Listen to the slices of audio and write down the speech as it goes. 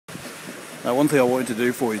Now, one thing I wanted to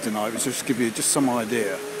do for you tonight was just give you just some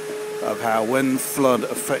idea of how when flood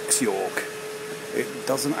affects York, it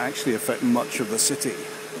doesn't actually affect much of the city.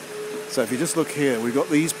 So if you just look here, we've got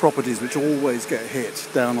these properties which always get hit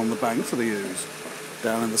down on the banks of the Ouse,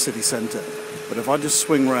 down in the city centre. But if I just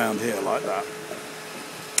swing round here like that,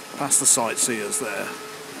 past the sightseers there,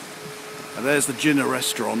 and there's the Ginnah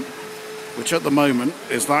restaurant, which at the moment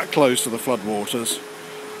is that close to the floodwaters,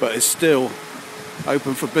 but is still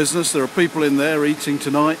open for business. There are people in there eating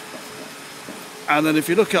tonight. And then if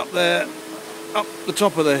you look up there, up the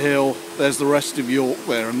top of the hill, there's the rest of York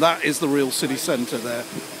there, and that is the real city centre there.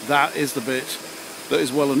 That is the bit that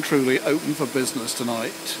is well and truly open for business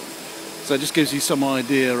tonight. So it just gives you some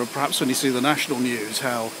idea of perhaps when you see the national news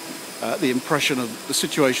how the impression of the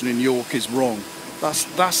situation in York is wrong.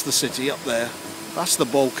 That's the city up there. That's the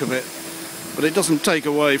bulk of it. But it doesn't take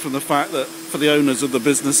away from the fact that for the owners of the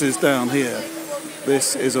businesses down here,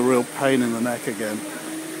 this is a real pain in the neck again.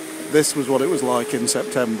 This was what it was like in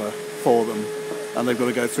September for them, and they've got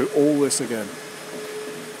to go through all this again.